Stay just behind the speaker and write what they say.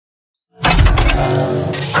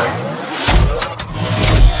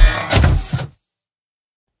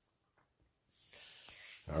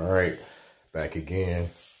All right, back again.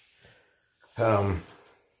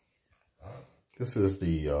 This is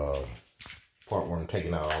the part where I'm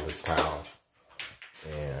taking out all this tile,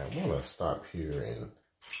 and I'm gonna stop here and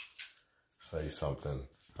say something.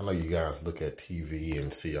 I know you guys look at TV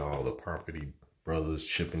and see all the Property Brothers,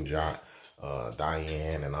 Chip and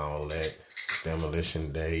Diane, and all that,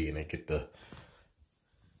 Demolition Day, and they get the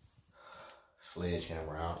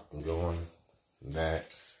sledgehammer out and going. That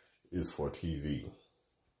is for TV.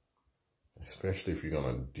 Especially if you're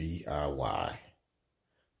gonna DIY.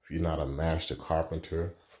 If you're not a master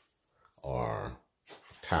carpenter or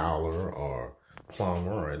tiler or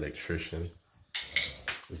plumber or electrician,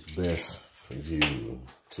 it's best for you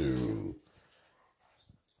to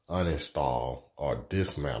uninstall or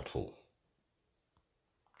dismantle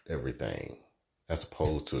everything as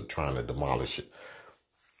opposed to trying to demolish it,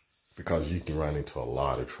 because you can run into a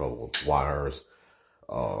lot of trouble. Wires,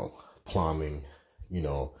 plumbing, you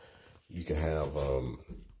know. You can have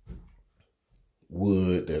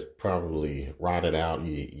wood that's probably rotted out.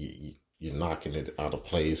 You're knocking it out of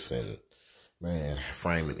place, and man,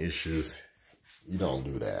 framing issues. You don't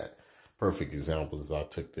do that. Perfect example is I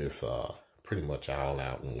took this pretty much all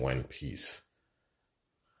out in one piece.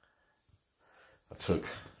 I took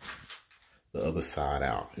the other side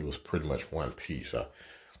out. It was pretty much one piece.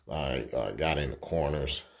 I got in the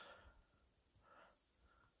corners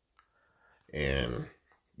and,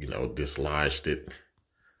 you know, dislodged it,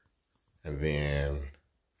 and then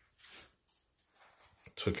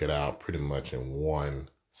took it out pretty much in one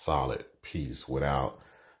solid piece without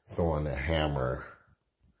throwing the hammer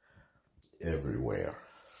everywhere.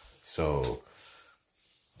 So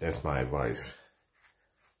that's my advice.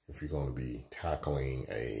 If you're going to be tackling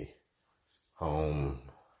a home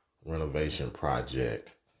renovation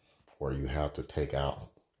project where you have to take out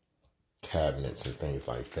cabinets and things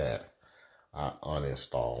like that, I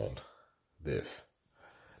uninstalled this.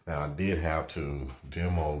 Now I did have to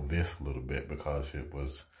demo this a little bit because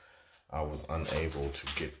I was unable to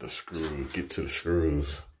get to the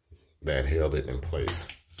screws that held it in place.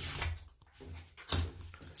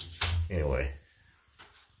 Anyway,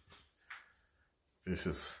 this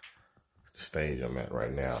is the stage I'm at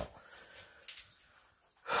right now.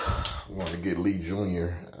 I want to get Lee Jr.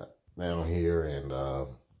 down here and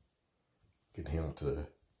get him to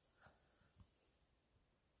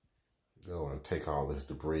go and take all this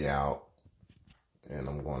debris out, and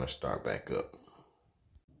I'm going to start back up.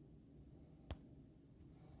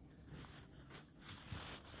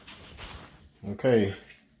 Okay,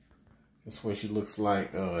 that's what she looks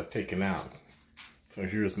like taken out. So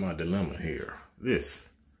here's my dilemma here. This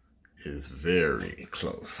is very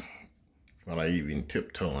close. When I even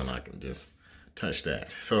tiptoeing, I can just touch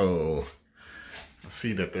that. So I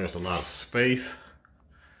see that there's a lot of space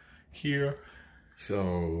here.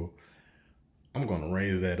 So I'm going to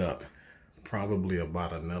raise that up probably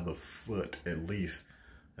about another foot, at least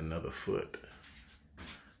another foot.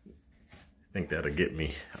 I think that'll get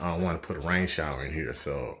me. I don't want to put a rain shower in here,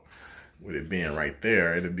 so with it being right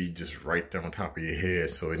there, it'll be just right there on top of your head,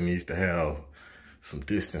 so it needs to have some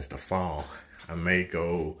distance to fall. I may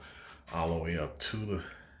go all the way up to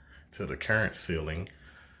the current ceiling.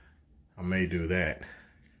 I may do that,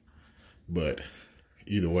 but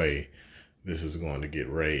either way, this is going to get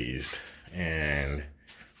raised, and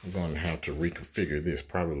I'm going to have to reconfigure this,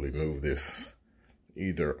 probably move this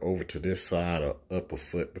either over to this side or up a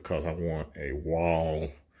foot, because I want a wall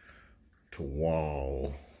to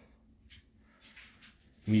wall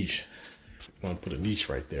niche. I'm going to put a niche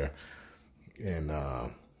right there and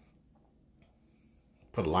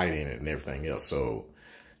put a light in it and everything else. So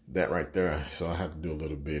that right there, so I have to do a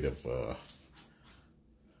little bit of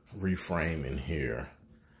reframing here.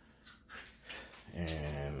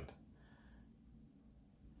 And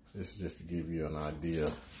this is just to give you an idea.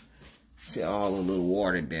 See all the little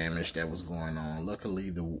water damage that was going on.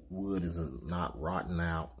 Luckily, the wood is not rotting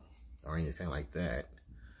out or anything like that.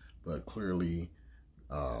 But clearly,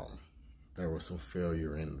 there was some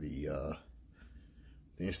failure in the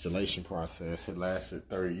installation process. It lasted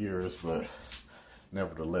 30 years, but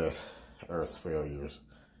nevertheless, there's failures.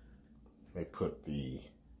 They put the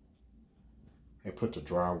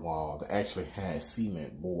drywall. They actually had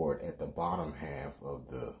cement board at the bottom half of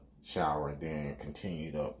the shower, and then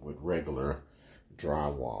continued up with regular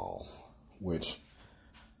drywall, which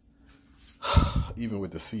even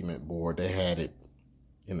with the cement board, they had it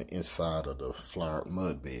in the inside of the flowered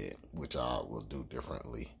mud bed, which I will do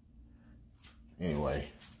differently. Anyway,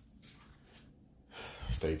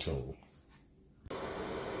 stay tuned.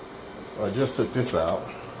 So I just took this out,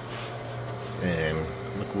 and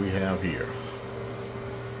look what we have here.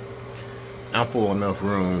 Ample enough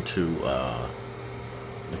room to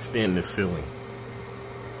extend the ceiling.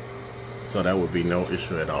 So that would be no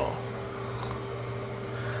issue at all.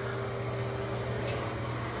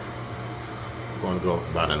 I'm going to go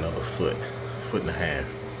about another foot and a half.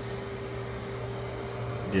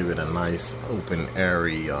 Give it a nice open,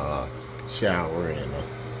 airy shower and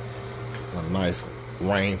a nice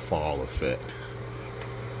rainfall effect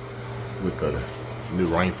with the new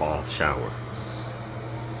rainfall shower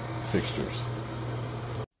fixtures.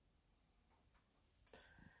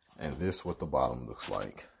 And this is what the bottom looks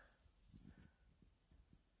like.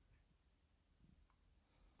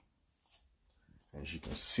 As you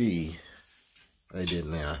can see, they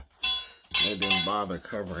didn't bother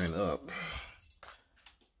covering up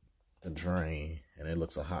the drain, and it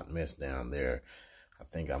looks a hot mess down there. I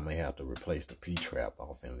think I may have to replace the P-trap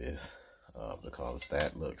off in this because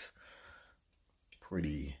that looks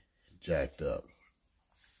pretty jacked up.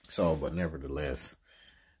 So, but nevertheless,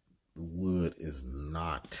 the wood is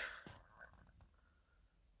not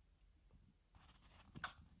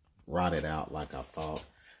rotted out like I thought.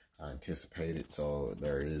 I anticipated, so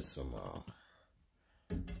there is some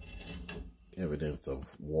evidence of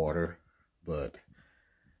water, but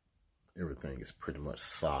everything is pretty much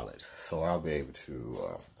solid. So I'll be able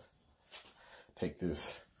to take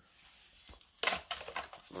this,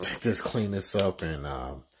 clean this up,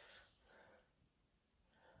 and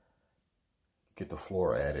get the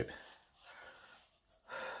floor added.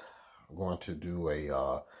 I'm going to do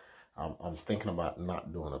a I'm thinking about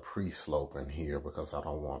not doing a pre-slope in here because I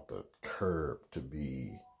don't want the curb to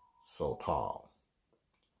be so tall.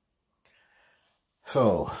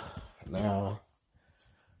 So now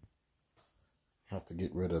I have to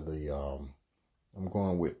get rid of the, I'm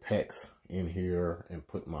going with PEX in here and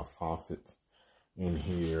put my faucets in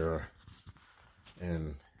here,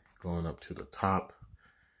 and going up to the top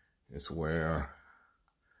is where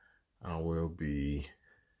I will be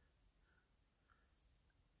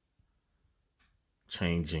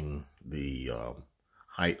changing the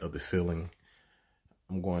height of the ceiling.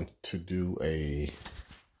 I'm going to do a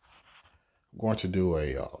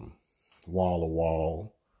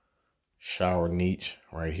wall-to-wall shower niche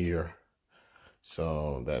right here.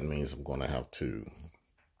 So that means I'm going to have to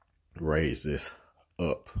raise this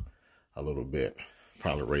up a little bit,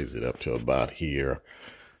 probably raise it up to about here.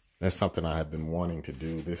 That's something I have been wanting to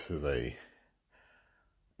do. This is a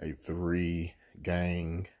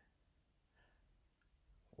 3-gang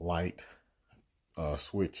light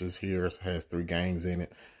switches here. It has 3 gangs in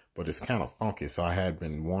it, but it's kind of funky, so I had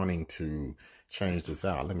been wanting to change this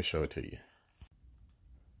out. Let me show it to you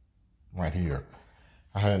right here.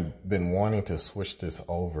 I had been wanting to switch this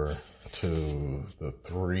over to the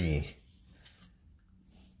 3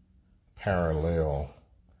 parallel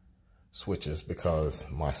switches because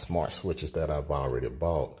my smart switches that I've already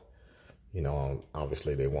bought, you know,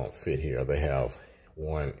 obviously they won't fit here. They have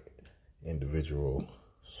one individual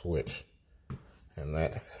switch, and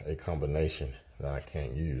that's a combination that I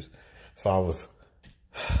can't use. So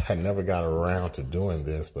I never got around to doing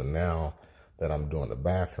this, but now that I'm doing the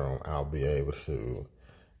bathroom, I'll be able to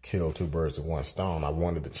kill 2 birds with 1 stone. I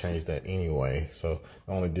wanted to change that anyway, so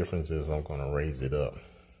the only difference is I'm going to raise it up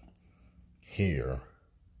here,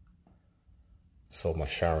 so my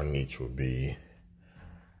shower niche would be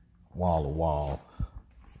wall to wall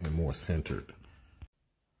and more centered.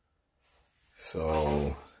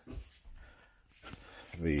 So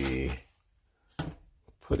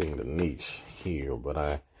putting the niche here, but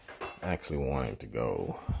I actually wanted to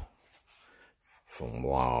go from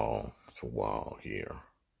wall to wall here,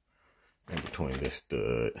 in between this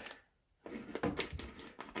stud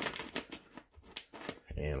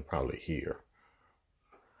and probably here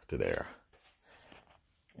to there,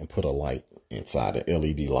 and put a light inside, an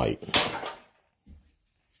LED light.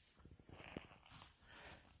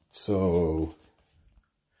 So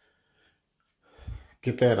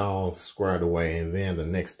get that all squared away, and then the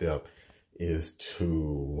next step is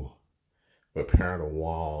to repair the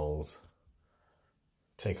walls,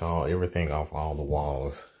 take everything off all the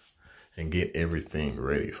walls, and get everything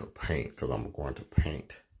ready for paint, because I'm going to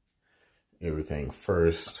paint everything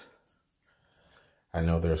first. I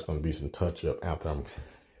know there's going to be some touch up after I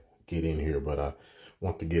get in here, but I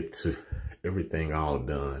want to get to everything all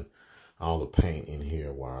done, all the paint in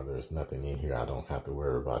here, while there's nothing in here. I don't have to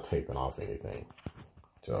worry about taping off anything.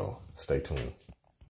 So stay tuned.